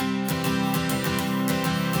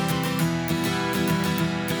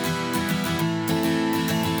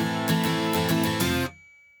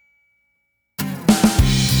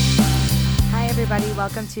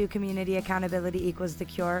Welcome to Community Accountability Equals the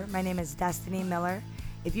Cure. My name is Destiny Miller.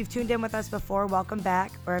 If you've tuned in with us before, welcome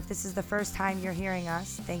back. Or if this is the first time you're hearing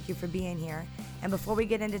us, thank you for being here. And before we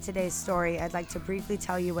get into today's story, I'd like to briefly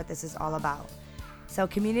tell you what this is all about. So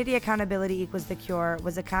Community Accountability Equals the Cure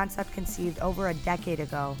was a concept conceived over a decade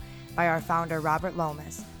ago by our founder, Robert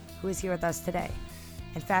Lomas, who is here with us today.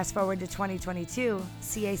 And fast forward to 2022,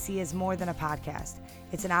 CAC is more than a podcast.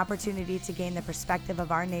 It's an opportunity to gain the perspective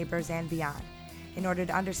of our neighbors and beyond. In order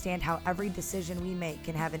to understand how every decision we make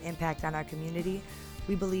can have an impact on our community,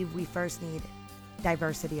 we believe we first need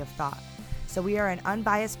diversity of thought. So we are an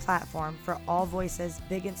unbiased platform for all voices,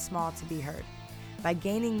 big and small, to be heard. By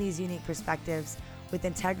gaining these unique perspectives with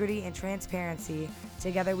integrity and transparency,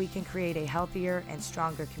 together we can create a healthier and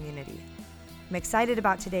stronger community. I'm excited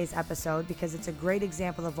about today's episode because it's a great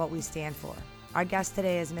example of what we stand for. Our guest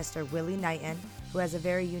today is Mr. Willie Knighten, who has a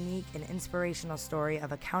very unique and inspirational story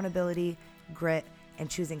of accountability, grit, and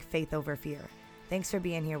choosing faith over fear. Thanks for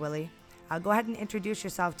being here, Willie. Go ahead and introduce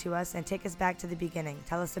yourself to us and take us back to the beginning.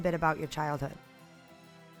 Tell us a bit about your childhood.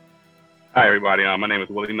 Hi, everybody. My name is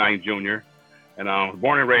Willie Knighten, Jr., and I was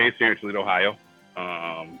born and raised here in Toledo, Ohio.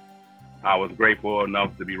 I was grateful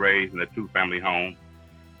enough to be raised in a two-family home.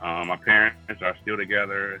 My parents are still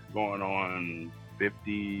together. It's going on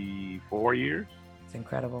 54 years. It's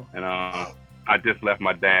incredible. And I just left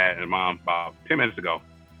my dad and mom about 10 minutes ago.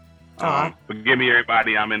 Forgive me,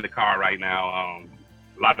 everybody. I'm in the car right now.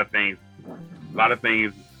 A lot of things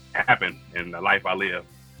happen in the life I live.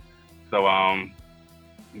 So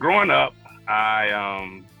growing up,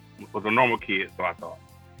 I was a normal kid, so I thought,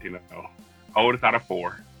 oldest out of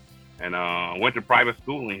four. And went to private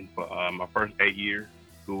schooling for my first 8 years,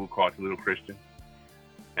 school called Toledo Christian.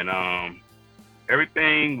 And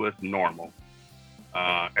everything was normal.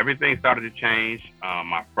 Everything started to change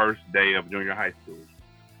my first day of junior high school.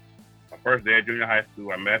 My first day of junior high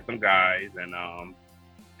school, I met some guys, and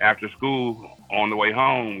after school, on the way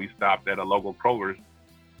home, we stopped at a local Kroger's,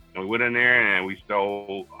 and we went in there and we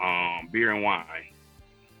stole beer and wine.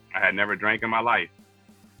 I had never drank in my life,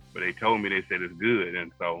 but they told me, they said it's good,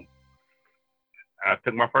 and so I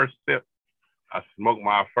took my first sip. I smoked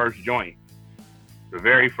my first joint the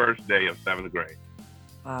very first day of 7th grade.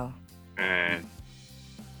 Wow. And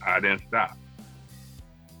I didn't stop.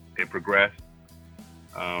 It progressed.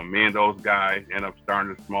 Me and those guys ended up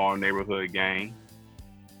starting a small neighborhood gang.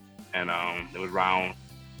 And it was around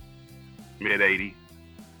mid-'80s.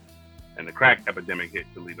 And the crack epidemic hit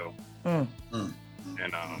Toledo. And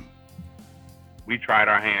we tried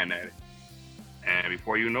our hand at it. And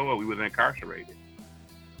before you know it, we was incarcerated.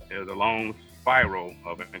 It was a long spiral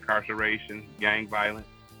of incarceration, gang violence,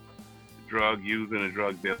 drug using and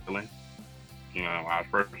drug dealing. I was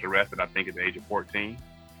first arrested, I think, at the age of 14.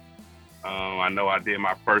 I know I did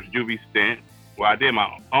my first juvie stint. Well, I did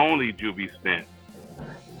my only juvie stint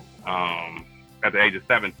at the age of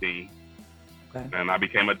 17. Okay. And I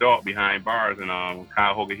became adult behind bars in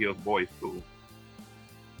Cuyahoga Hills Boys School.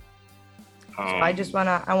 So I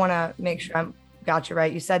want to make sure I got you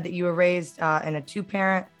right. You said that you were raised in a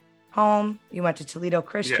two-parent home. You went to Toledo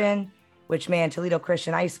Christian, which, man, Toledo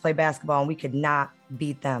Christian, I used to play basketball and we could not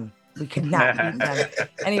beat them. We could not beat them.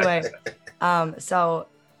 Anyway, so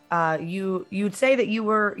you'd say that you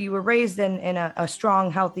were raised in a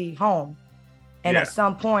strong, healthy home. And at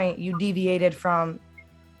some point you deviated from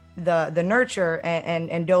the nurture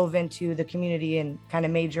and dove into the community and kind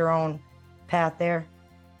of made your own path there.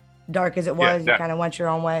 Dark as it was, you kind of went your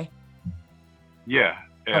own way. Yeah.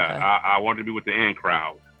 Okay. I wanted to be with the in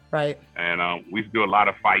crowd. Right. And we used to do a lot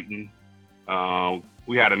of fighting.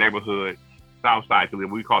 We had a neighborhood, South Side,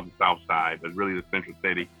 we called it the South Side, but it's really the central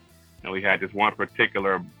city. And we had this one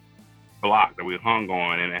particular block that we hung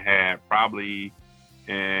on, and it had probably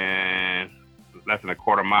in less than a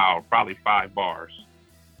quarter mile, probably 5 bars.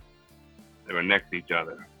 They were next to each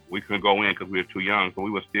other. We couldn't go in because we were too young, so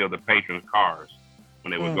we would steal the patrons' cars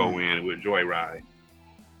when they would go in and we'd joyride.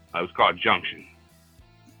 It was called Junction.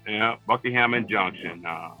 Yeah, Buckingham and Junction.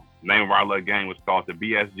 Name of our little gang was called the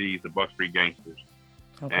BSGs, the Buck Street Gangsters.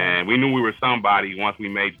 Okay. And we knew we were somebody once we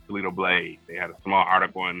made the Toledo Blade. They had a small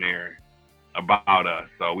article in there about us,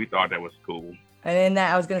 so we thought that was cool. And in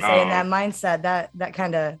that, I was going to say, in that mindset, that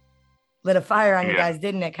kind of lit a fire on you guys,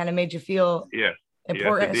 didn't it? Kind of made you feel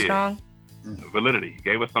important and strong. Validity.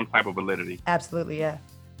 Gave us some type of validity. Absolutely, yeah.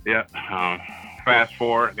 Yeah. Fast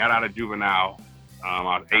forward, got out of juvenile. I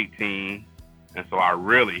was 18. And so I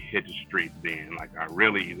really hit the streets then.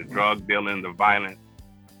 The drug dealing, the violence,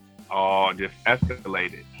 all just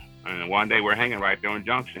escalated. And one day we're hanging right there on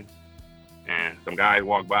Junction, and some guys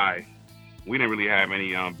walked by. We didn't really have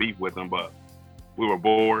any beef with them, but we were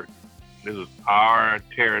bored. This was our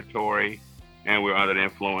territory, and we were under the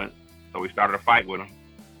influence. So we started a fight with them.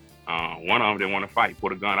 One of them didn't want to fight,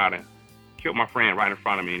 pulled a gun out and killed my friend right in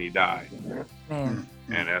front of me, and he died. Man.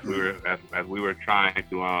 And as we were trying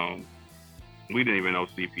to, we didn't even know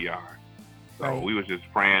CPR, so Right. we was just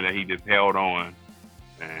praying that he just held on,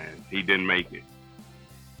 and he didn't make it.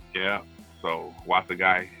 Yeah. So watch the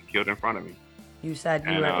guy killed in front of me. You said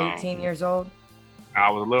you were 18 years old? I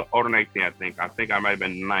was a little older than 18, I think. I think I might have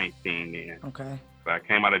been 19 then. Okay. So I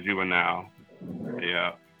came out of juvenile.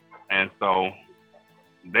 Yeah. And so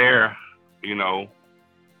there, you know,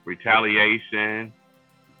 retaliation,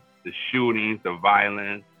 the shootings, the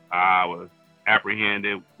violence. I was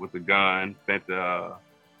apprehended with a gun, sent to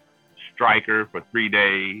Striker for 3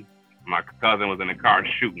 days. My cousin was in the car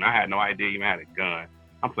shooting. I had no idea he even had a gun.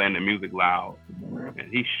 I'm playing the music loud,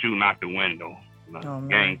 and he's shooting out the window. The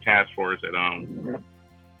gang task force had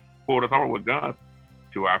pulled us over with guns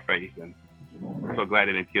to our face, and I'm so glad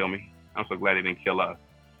they didn't kill me. I'm so glad they didn't kill us.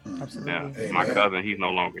 Absolutely. Yeah, my cousin, he's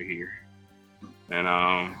no longer here, and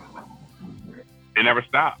it never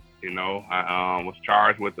stopped. You know, I was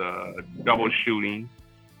charged with a double shooting,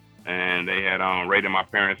 and they had raided my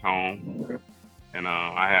parents' home, and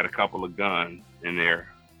I had a couple of guns in there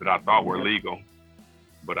that I thought were legal,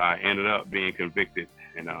 but I ended up being convicted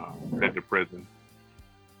and sent to prison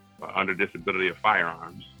under disability of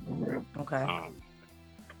firearms. Okay.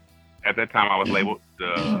 At that time, I was labeled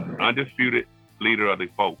the undisputed leader of the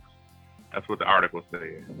folks. That's what the article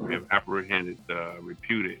said. We have apprehended the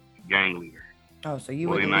reputed gang leader. Oh, so you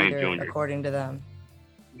Willie were the leader, Knighten Jr. according to them.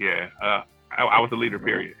 Yeah, I was the leader.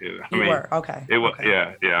 Period. You were okay. It was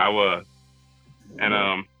okay. Yeah, I was.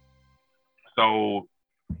 And so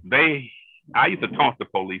I used to taunt the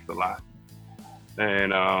police a lot,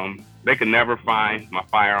 and they could never find my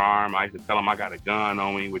firearm. I used to tell them I got a gun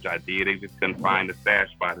on me, which I did. They just couldn't find the stash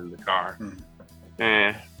spot in the car.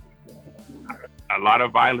 And a lot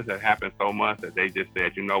of violence had happened so much that they just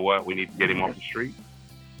said, you know what, we need to get him off the street.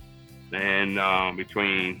 And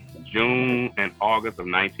between June and August of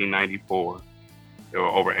 1994, there were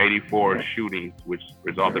over 84 shootings, which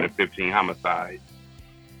resulted in 15 homicides.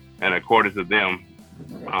 And according to them,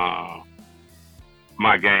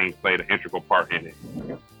 my gang played an integral part in it.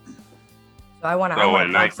 So I want to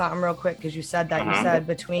plug something real quick, because you said that. You said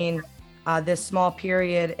between this small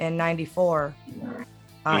period in 94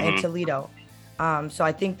 in Toledo. So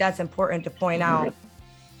I think that's important to point out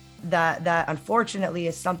that unfortunately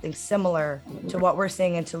is something similar to what we're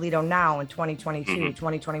seeing in Toledo now in 2022,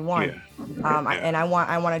 2021. And I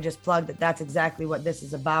want to just plug that that's exactly what this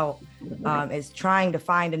is about, is trying to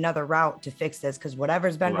find another route to fix this, because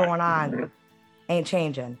whatever's been going on ain't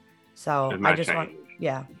changing. So I just want,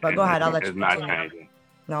 but go ahead. I'll let you continue. It's not changing.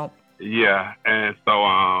 No. Yeah. And so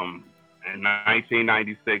in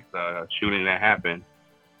 1996, a shooting that happened,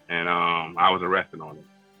 and I was arrested on it.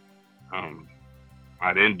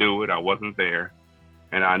 I didn't do it. I wasn't there,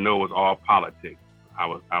 and I knew it was all politics. I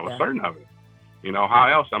was certain of it. You know, how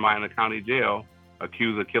else am I in the county jail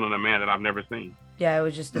accused of killing a man that I've never seen? Yeah, it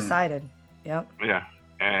was just decided. Yep. Yeah,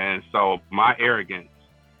 and so my arrogance,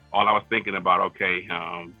 all I was thinking about, okay,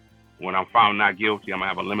 when I'm found not guilty, I'm gonna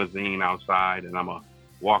have a limousine outside, and I'm gonna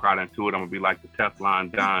walk out into it. I'm gonna be like the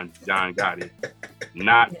Teflon John Gotti,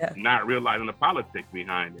 not realizing the politics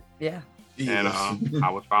behind it. Yeah. And I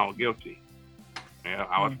was found guilty. Yeah,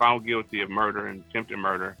 I was found guilty of murder and attempted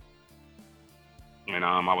murder, and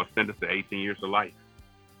I was sentenced to 18 years to life.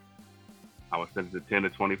 I was sentenced to 10 to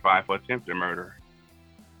 25 for attempted murder,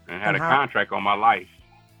 and had a contract on my life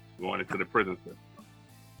going into the prison system.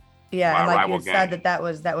 Yeah, and like you said, that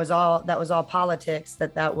was all politics.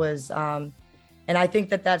 That was, and I think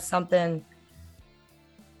that's something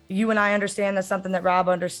you and I understand. That's something that Rob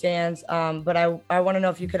understands. But I want to know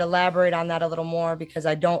if you could elaborate on that a little more, because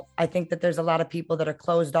I think that there's a lot of people that are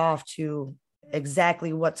closed off to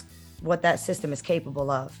exactly what that system is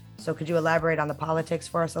capable of. So could you elaborate on the politics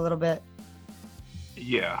for us a little bit?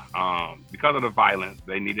 Yeah, because of the violence,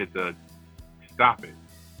 they needed to stop it.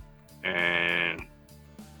 And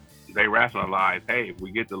they rationalized, hey, if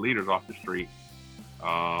we get the leaders off the street,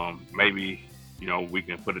 maybe, we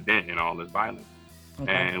can put a dent in all this violence.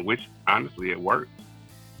 Okay. And which, honestly, it worked.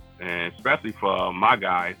 And especially for my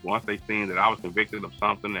guys, once they seen that I was convicted of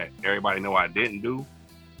something that everybody know I didn't do,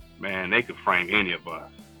 man, they could frame any of us.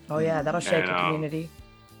 Oh, yeah, that'll shake the community.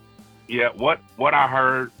 Yeah, what I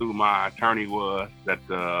heard through my attorney was that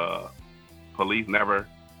the police never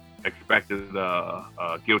expected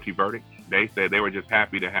a guilty verdict. They said they were just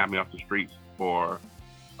happy to have me off the streets for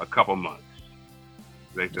a couple months.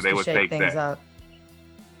 They said they would take that. Up.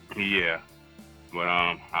 Yeah. But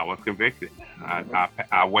I was convicted.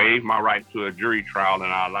 I waived my right to a jury trial,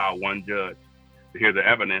 and I allowed one judge to hear the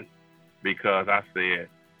evidence because I said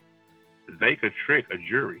they could trick a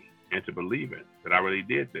jury into believing that I really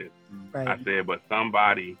did this. Right. I said, but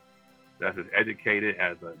somebody that's as educated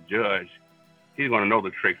as a judge, he's going to know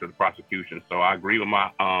the tricks of the prosecution. So I agree with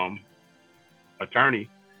my attorney,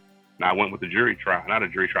 and I went with the jury trial, not a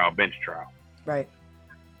jury trial, bench trial. Right.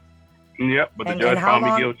 Yep, but the judge found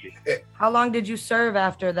me guilty. How long did you serve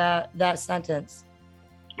after that sentence?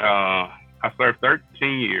 I served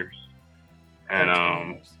 13 years, and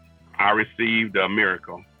I received a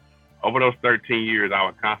miracle. Over those 13 years, I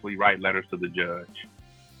would constantly write letters to the judge.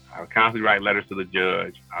 I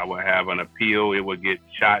would have an appeal. It would get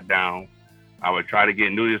shot down. I would try to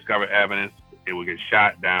get newly discovered evidence. It would get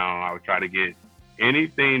shot down. I would try to get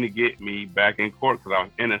anything to get me back in court because I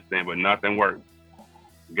was innocent, but nothing worked.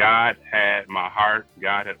 God had my heart.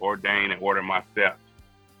 God had ordained and ordered my steps.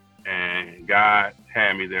 And God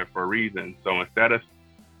had me there for a reason. So instead of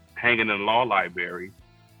hanging in the law library,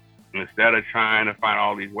 instead of trying to find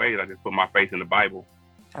all these ways, I just put my faith in the Bible.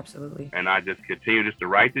 Absolutely. And I just continue just to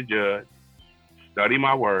write the judge, study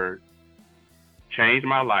my word, change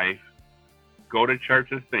my life, go to church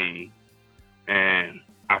and sing. And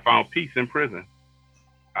I found peace in prison.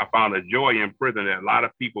 I found a joy in prison that a lot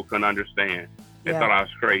of people couldn't understand. They thought I was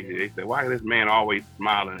crazy. They said, why is this man always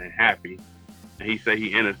smiling and happy? And he said he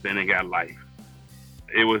innocent and got life.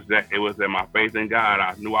 It was that my faith in God.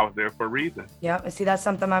 I knew I was there for a reason. Yeah, and see, that's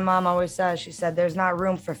something my mom always says. She said, there's not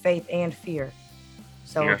room for faith and fear.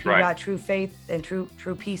 So if you got true faith and true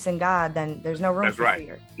peace in God, then there's no room for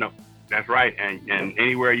fear. No, that's right. And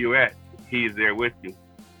anywhere you at, he's there with you.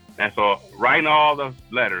 And so writing all those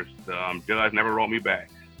letters, the judge never wrote me back.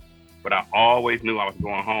 But I always knew I was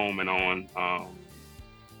going home, and on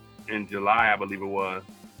in July, I believe it was,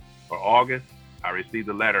 or August, I received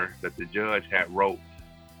a letter that the judge had wrote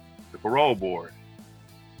the parole board.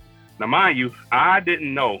 Now, mind you, I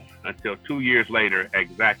didn't know until 2 years later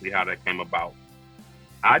exactly how that came about.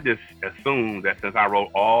 I just assumed that since I wrote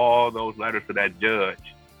all those letters to that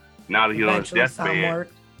judge, now that he's on his deathbed,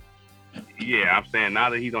 I'm saying now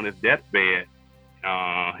that he's on his deathbed,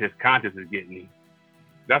 his conscience is getting me.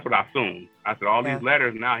 That's what I assumed. I said, all these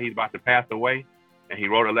letters, now he's about to pass away, and he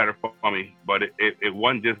wrote a letter for me. But it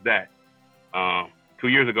wasn't just that. 2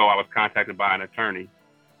 years ago, I was contacted by an attorney,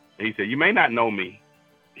 and he said, you may not know me.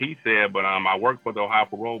 He said, but I worked for the Ohio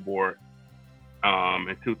Parole Board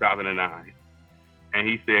in 2009. And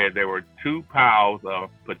he said there were 2 piles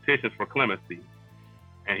of petitions for clemency.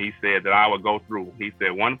 And he said that I would go through. He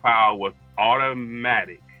said one pile was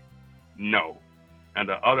automatic, no. And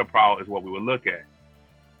the other pile is what we would look at.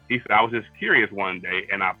 He said, I was just curious one day,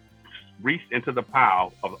 and I reached into the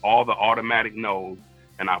pile of all the automatic no's,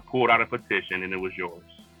 and I pulled out a petition, and it was yours.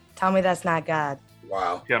 Tell me that's not God.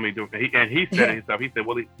 Wow. Tell me, and he said it himself. He said,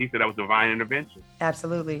 Willie, he said that was divine intervention.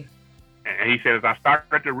 Absolutely. And he said, as I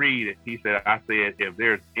started to read it, he said, I said, if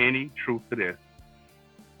there's any truth to this,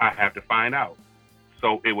 I have to find out.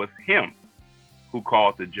 So it was him who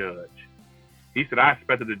called the judge. He said, I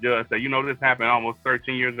expected the judge to say, this happened almost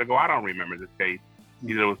 13 years ago. I don't remember this case. He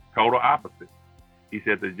said it was total opposite. He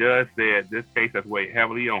said, the judge said, this case has weighed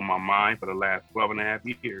heavily on my mind for the last 12 and a half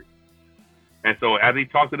years. And so as he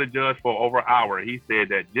talked to the judge for over an hour, he said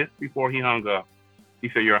that just before he hung up, he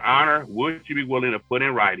said, Your Honor, would you be willing to put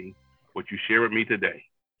in writing what you share with me today?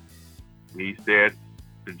 He said,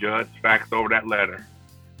 the judge faxed over that letter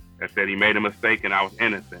that said he made a mistake and I was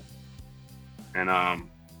innocent. And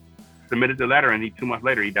submitted the letter, and 2 months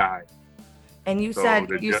later, he died. And you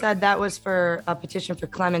said that was for a petition for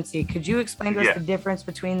clemency. Could you explain to us the difference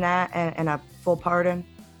between that and a full pardon?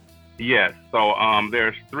 Yes. So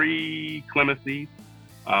there's 3 clemencies.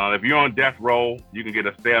 If you're on death row, you can get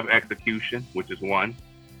a stay of execution, which is 1.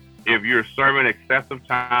 If you're serving excessive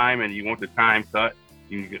time and you want the time cut,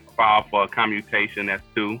 you can file for a commutation, that's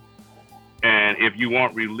 2. And if you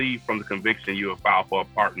want relief from the conviction, you will file for a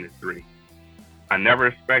pardon, that's 3. I never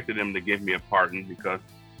expected them to give me a pardon because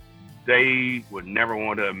they would never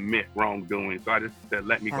want to admit wrongdoing. So I just said,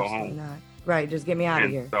 let me go home. Not. Right, just get me out of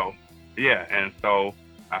here. So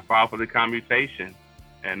I filed for the commutation.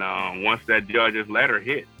 And once that judge's letter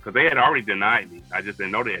hit, because they had already denied me. I just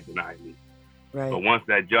didn't know they had denied me. Right. But once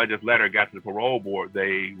that judge's letter got to the parole board,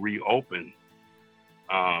 they reopened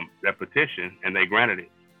that petition and they granted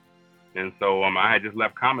it. And so I had just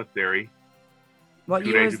left commissary. What 2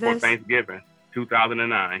 year days is before this? Thanksgiving,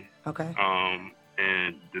 2009. Okay.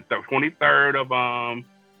 And the 23rd of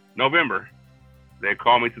November, they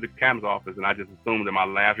called me to the captain's office, and I just assumed that my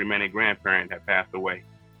last remaining grandparent had passed away.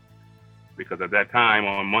 because at that time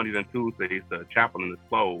on Mondays and Tuesdays the chaplain is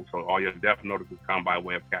closed, so all your death notices come by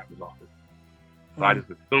way of captain's office. So I just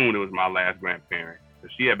assumed it was my last grandparent.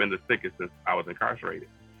 She had been the sickest since I was incarcerated.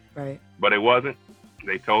 Right. But it wasn't.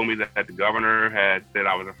 They told me that the governor had said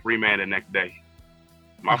I was a free man the next day.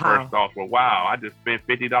 My first thoughts were, wow, I just spent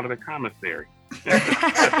 $50 at commissary.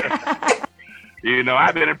 You know,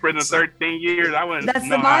 I've been in prison 13 years. I wouldn't. That's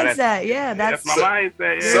the mindset. That's my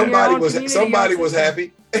mindset. Yeah. Somebody was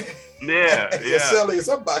happy. Yeah. Celly,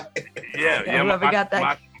 somebody. Yeah. Whoever got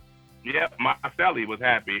that. My Celly was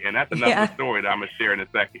happy, and that's another story that I'm gonna share in a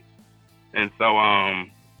second. And so, I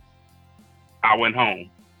went home,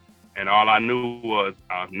 and all I knew was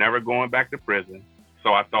I was never going back to prison.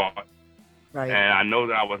 So I thought, right. And I know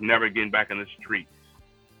that I was never getting back in the streets.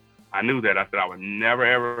 I knew that. I said I would never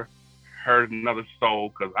ever hurt another soul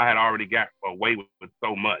because I had already got away with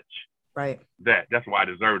so much. Right. That's why I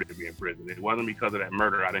deserved to be in prison. It wasn't because of that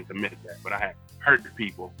murder. I didn't commit that, but I had hurt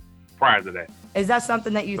people prior to that. Is that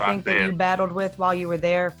something that you think that you battled with while you were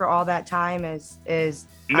there for all that time? The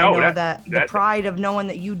pride of knowing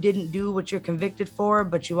that you didn't do what you're convicted for,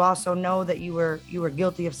 but you also know that you were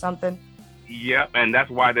guilty of something? Yep, and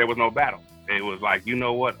that's why there was no battle. It was like, you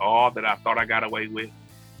know what? All that I thought I got away with,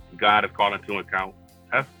 God is calling to account.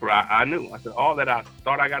 That's what I knew. I said, all that I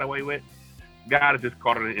thought I got away with, God has just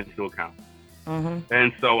called it into account. Mm-hmm.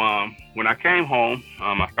 And so when I came home,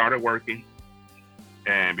 I started working.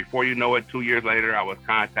 And before you know it, 2 years later, I was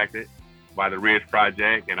contacted by the Ridge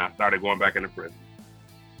Project, and I started going back into prison.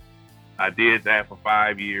 I did that for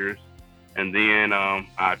 5 years. And then I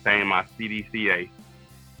obtained my CDCA.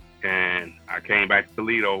 And I came back to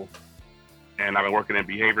Toledo, and I've been working in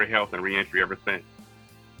behavioral health and reentry ever since.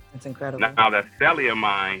 That's incredible. Now that cellie of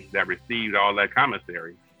mine that received all that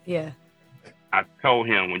commissary, I told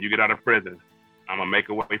him, when you get out of prison, I'm going to make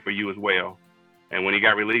a way for you as well. And when he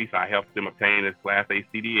got released, I helped him obtain his Class A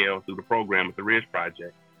CDL through the program at the Ridge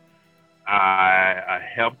Project. I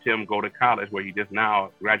helped him go to college, where he just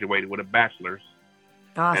now graduated with a bachelor's.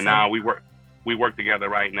 Awesome. And now we work together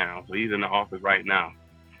right now. So he's in the office right now.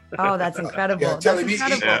 Oh, that's incredible. Telling me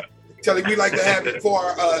like to have him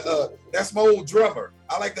for that's my old drummer.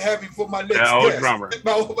 I like to have him for my next guest. Old drummer.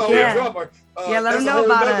 My old drummer. Let him know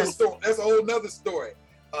about us. That's a whole nother story.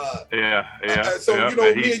 So you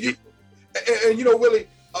know, me and you, and you know, Willie,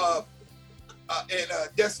 and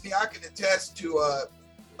Destiny, I can attest to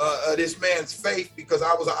this man's faith, because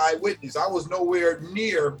I was an eyewitness. I was nowhere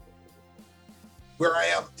near where I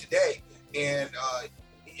am today, and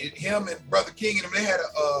him and Brother King and them, they had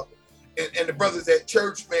and the brothers at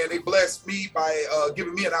church, man, they blessed me by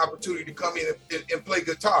giving me an opportunity to come in and play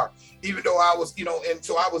guitar, even though I was, and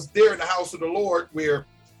so I was there in the house of the Lord, where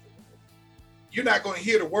you're not going to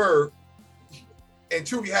hear the word and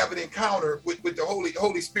truly have an encounter with the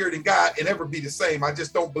Holy Spirit and God and ever be the same. I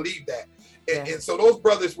just don't believe that. And so those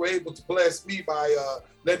brothers were able to bless me by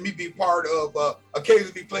letting me be part of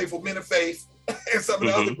occasionally play for Men of Faith and some of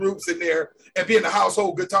the other groups in there, and being a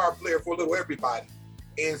household guitar player for a little everybody.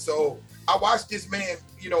 And so I watched this man,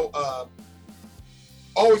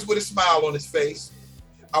 always with a smile on his face.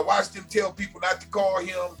 I watched him tell people not to call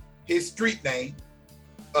him his street name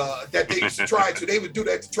that they used to try to. They would do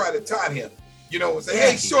that to try to taunt him, and say,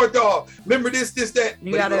 "Hey, short dog, remember this, that." But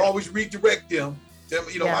he would always redirect them. Tell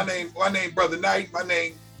me, my name, Brother Knighten, my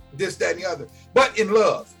name, this, that, and the other. But in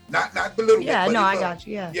love, not belittling. Yeah, but no, I love. got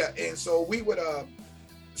you. Yeah. Yeah, and so we would.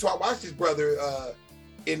 So I watched his brother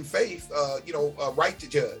in faith, right to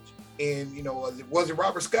judge, and was it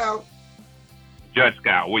Robert Scout? Judge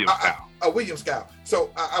Scout, William Scout. William Scout.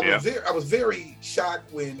 So I was very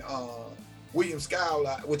shocked when William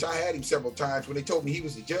Scout, which I had him several times, when they told me he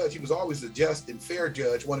was a judge. He was always a just and fair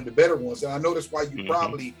judge, one of the better ones. And I know that's why you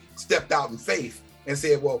probably stepped out in faith and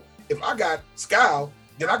said, well, if I got Scout,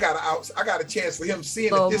 then I got a chance for him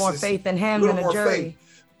seeing a little more faith in him than a jury.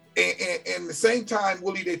 And the same time,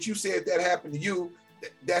 Willie, that you said that happened to you,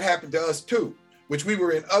 that happened to us too, which we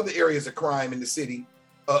were in other areas of crime in the city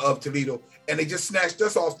of Toledo, and they just snatched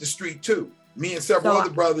us off the street too. Me and several other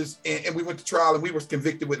brothers, and we went to trial, and we were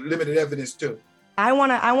convicted with limited evidence too. I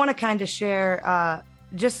want to kind of share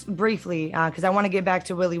just briefly, because I want to get back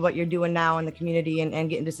to Willie, what you're doing now in the community, and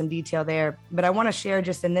get into some detail there. But I want to share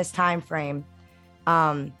just in this time frame.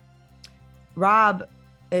 Rob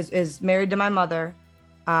is married to my mother.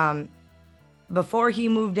 Before he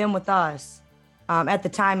moved in with us, at the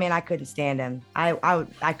time, man, I couldn't stand him.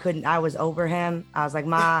 I couldn't. I was over him. I was like,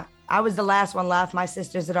 Ma, I was the last one left. My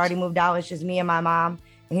sisters had already moved out. It's just me and my mom.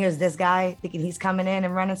 And here's this guy thinking he's coming in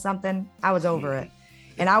and running something. I was over it.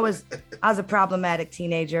 And I was a problematic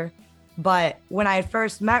teenager. But when I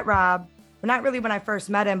first met Rob, not really when I first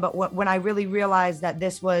met him, but when I really realized that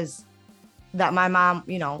that my mom,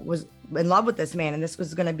 was in love with this man and this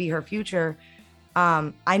was going to be her future.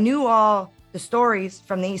 I knew all the stories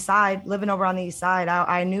from the East Side, living over on the East Side.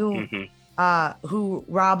 I knew who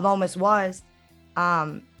Rob Lomas was.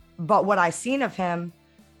 But what I seen of him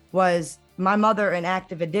was my mother in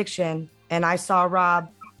active addiction. And I saw Rob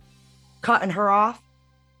cutting her off,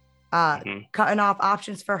 cutting off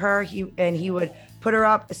options for her. He would put her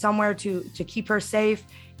up somewhere to keep her safe,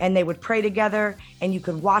 and they would pray together, and you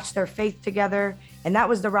could watch their faith together. And that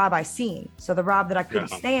was the Rob I seen. So the Rob that I couldn't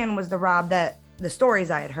stand was the Rob that the stories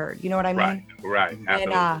I had heard. You know what I mean? Right.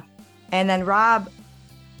 Absolutely. And then Rob,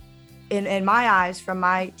 in my eyes, from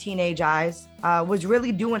my teenage eyes, was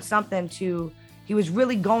really doing something he was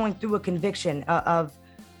really going through a conviction of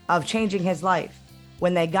changing his life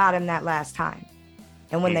when they got him that last time.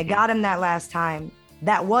 And when they got him that last time,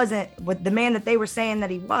 that wasn't what the man that they were saying that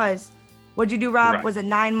he was. What'd you do, Rob? Right. Was it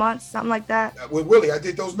 9 months, something like that? With Willie, I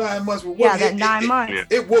did those 9 months with Willie. Yeah, that 9 months.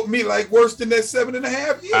 It whooped me like worse than that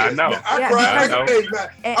 7.5 years. I know. I cried.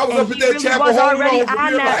 I was up at that chapel holding on for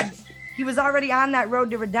dear life. He was already on that road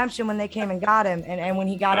to redemption when they came and got him. And when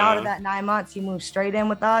he got out of that 9 months, he moved straight in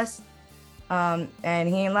with us. And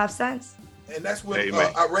he ain't left since. And that's when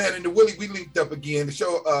I ran into Willie. We linked up again to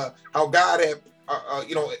show how God had,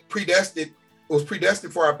 was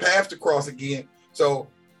predestined for our paths to cross again. So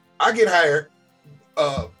I get hired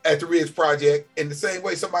at the Ridge Project in the same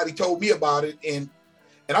way somebody told me about it. And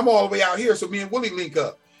I'm all the way out here. So me and Willie link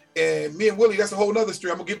up. And me and Willie, that's a whole nother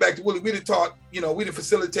story. I'm going to get back to Willie. We done taught, we done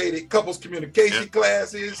facilitated couples communication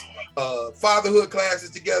classes, fatherhood classes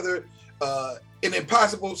together, in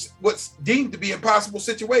what's deemed to be impossible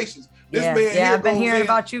situations. This man here I've been hearing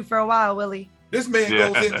about you for a while, Willie. This man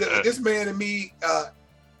goes into, this man and me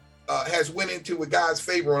has went into, with God's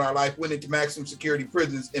favor on our life, went into maximum security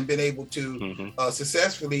prisons and been able to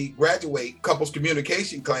successfully graduate couples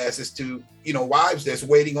communication classes to, wives that's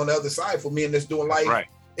waiting on the other side for men that's doing life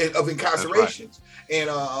of incarcerations. And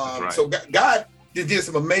so God did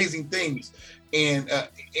some amazing things. And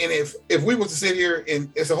if we was to sit here,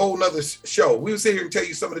 and it's a whole nother show, we would sit here and tell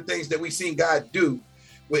you some of the things that we've seen God do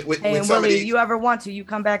with and some Willie, of these. You ever want to, you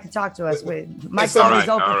come back and talk to us. Mike's always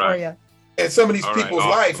open for you. And some of these people's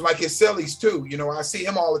life, like his Cellies too, I see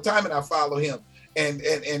him all the time and I follow him. And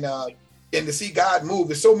to see God move,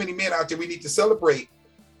 there's so many men out there. We need to celebrate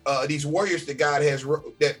these warriors that God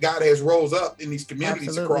has rose up in these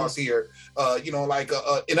communities across here.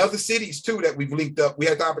 In other cities too that we've linked up. We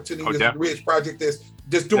had the opportunity with the Ridge Project that's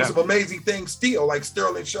just doing some amazing things still, like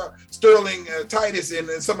Sterling Titus and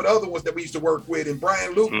some of the other ones that we used to work with, and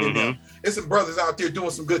Brian Luke and them. There's some brothers out there doing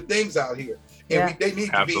some good things out here. And they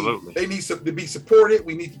need to be supported.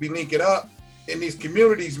 We need to be linking up in these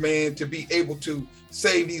communities, man, to be able to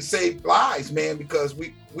save lives, man, because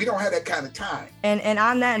we don't have that kind of time. And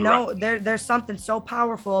on that note, there's something so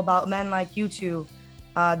powerful about men like you two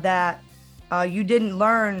that you didn't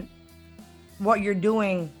learn what you're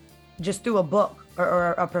doing just through a book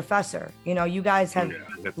or a professor. You guys have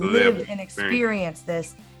lived and experienced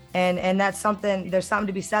this, and that's something. There's something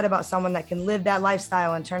to be said about someone that can live that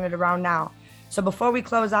lifestyle and turn it around now. So before we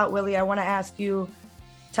close out, Willie, I want to ask you,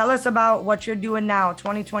 tell us about what you're doing now,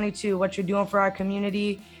 2022, what you're doing for our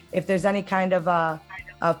community, if there's any kind of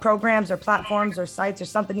programs or platforms or sites or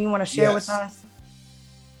something you want to share with us.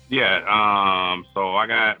 Yeah, so I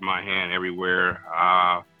got my hand everywhere.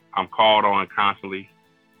 I'm called on constantly,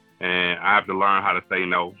 and I have to learn how to say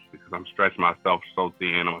no because I'm stretching myself so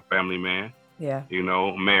thin. I'm a family man. Yeah.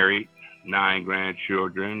 Married, 9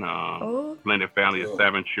 grandchildren, blended family of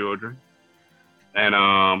 7 children. And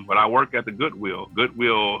but I work at the Goodwill.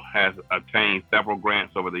 Goodwill has obtained several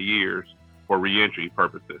grants over the years for reentry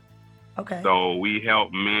purposes. Okay. So we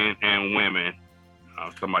help men and women.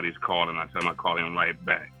 Somebody's calling. I tell them I call him right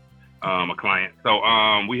back. A client. So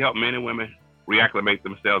we help men and women reacclimate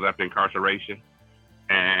themselves after incarceration,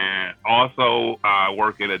 and also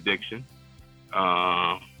work in addiction.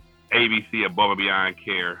 ABC, Above and Beyond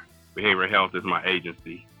Care, Behavioral Health is my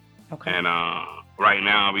agency. Okay. And right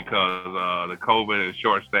now, because the COVID and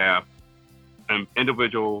short staff,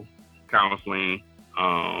 individual counseling,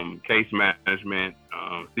 case management,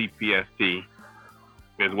 CPST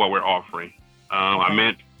is what we're offering. I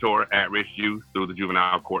mentor at-risk youth through the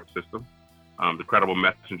juvenile court system, the Credible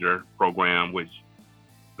Messenger program, which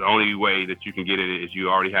the only way that you can get it is you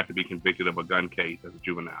already have to be convicted of a gun case as a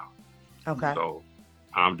juvenile. Okay. So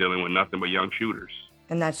I'm dealing with nothing but young shooters.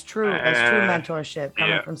 And that's true. That's true mentorship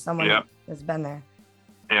coming from someone that's been there.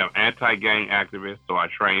 Yeah, anti-gang activist. So I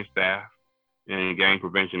train staff in gang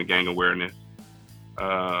prevention and gang awareness.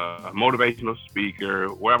 motivational speaker,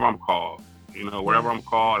 wherever I'm called. Wherever I'm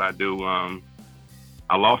called, I do.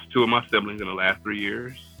 I lost 2 of my siblings in the last 3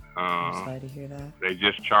 years. I'm sorry to hear that. They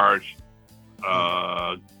just charged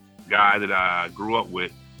a guy that I grew up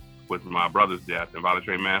with my brother's death,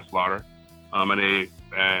 involuntary manslaughter. And they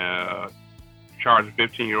charged a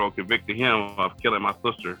 15-year-old, convicted him of killing my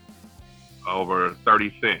sister over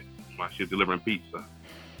 30 cents while she was delivering pizza.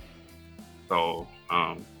 So,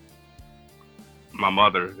 my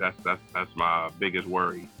mother, that's my biggest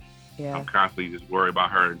worry. Yeah. I'm constantly just worried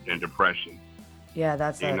about her and depression. Yeah,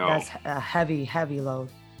 that's a heavy, heavy load.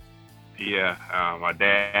 Yeah, my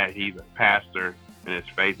dad, he's a pastor, and his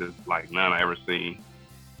faith is like none I ever seen.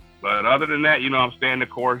 But other than that, I'm staying the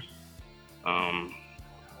course. I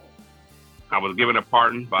was given a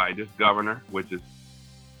pardon by this governor, which is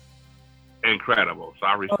incredible. So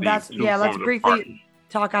I received let's briefly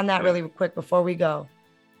talk on that really quick before we go.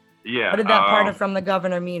 Yeah. What did that pardon from the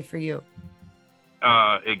governor mean for you?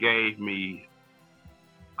 It gave me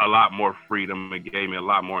a lot more freedom. It gave me a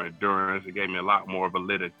lot more endurance. It gave me a lot more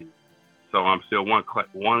validity. So I'm still one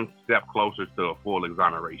step closer to a full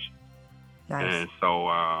exoneration. Nice. And so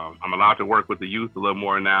I'm allowed to work with the youth a little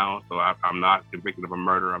more now. So I'm not convicted of a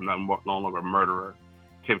murder. I'm no longer a murderer,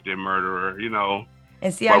 attempted murderer,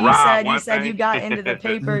 And see how you said you got into the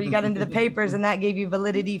paper, you got into the papers, and that gave you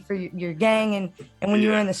validity for your gang and when you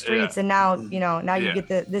were in the streets, and now you get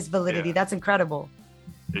this validity. Yeah. That's incredible.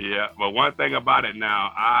 Yeah, but one thing about it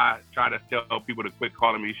now, I try to tell people to quit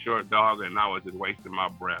calling me short dog, and I was just wasting my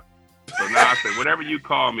breath. So now I say, whatever you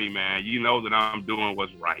call me, man, you know that I'm doing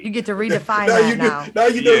what's right. You get to redefine that now. Now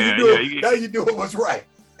you know you're doing what's right.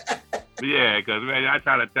 Yeah, because man, I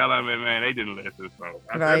try to tell them, and man, they didn't listen. So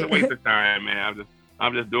that's a waste of time, man.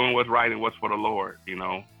 I'm just doing what's right and what's for the Lord.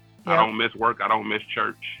 Yep. I don't miss work. I don't miss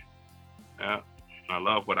church. Yeah, I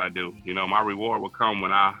love what I do. My reward will come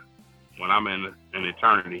when I'm in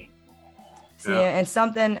eternity. See, and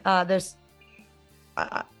something there's.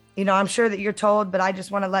 I'm sure that you're told, but I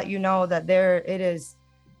just want to let you know that it is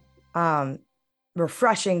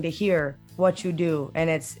refreshing to hear what you do. And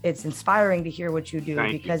it's inspiring to hear what you do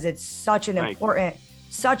because it's such an important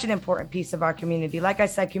piece of our community. Like I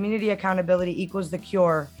said, community accountability equals the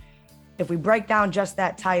cure. If we break down just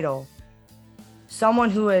that title,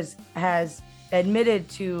 someone who has admitted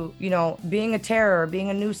to, being a terror,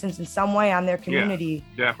 being a nuisance in some way on their community,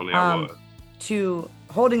 definitely I was. To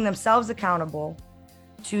holding themselves accountable,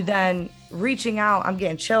 to then reaching out, I'm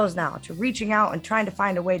getting chills now, to reaching out and trying to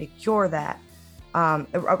find a way to cure that.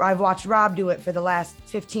 I've watched Rob do it for the last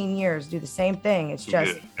 15 years, do the same thing. It's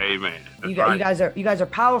just, amen. You guys are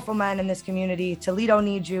powerful men in this community. Toledo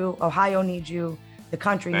needs you. Ohio needs you. The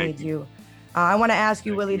country needs you. I want to ask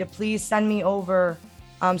you, Willie, to please send me over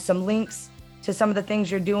some links to some of the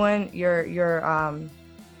things you're doing. Your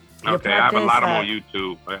practice, I have a lot on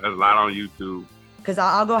YouTube. There's a lot on YouTube. Because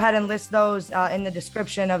I'll go ahead and list those in the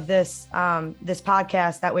description of this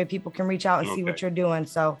podcast. That way people can reach out and see what you're doing.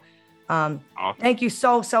 So awesome. Thank you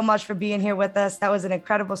so much for being here with us. That was an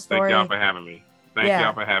incredible story. Thank y'all for having me.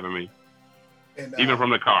 Y'all for having me. And, even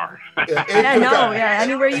from the car.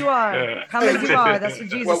 Anywhere you are. Come as you are. That's what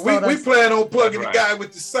Jesus told us. We plan on plugging the guy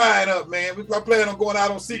with the sign up, man. We plan on going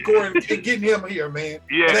out on C-Corps and getting him here, man.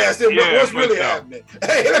 Yeah. And ask him what's really happening.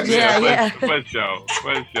 Hey, let me For sure.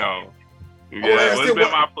 Yeah, it's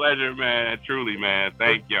been my pleasure, man. Truly, man.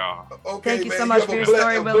 Thank y'all. Okay, thank you so much for your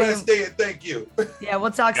story, Willie. Blessed day and thank you. Yeah,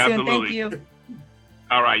 we'll talk soon. Thank you.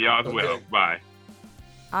 All right, y'all as well. Bye.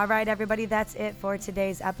 All right, everybody, that's it for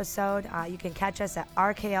today's episode. You can catch us at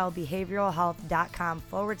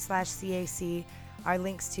rklbehavioralhealth.com/CAC. Our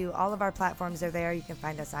links to all of our platforms are there. You can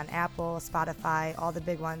find us on Apple, Spotify, all the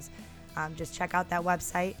big ones. Just check out that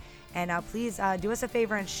website. And please do us a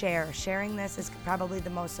favor and share. Sharing this is probably the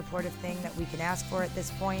most supportive thing that we can ask for at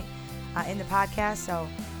this point in the podcast. So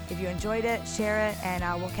if you enjoyed it, share it, and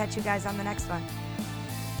we'll catch you guys on the next one.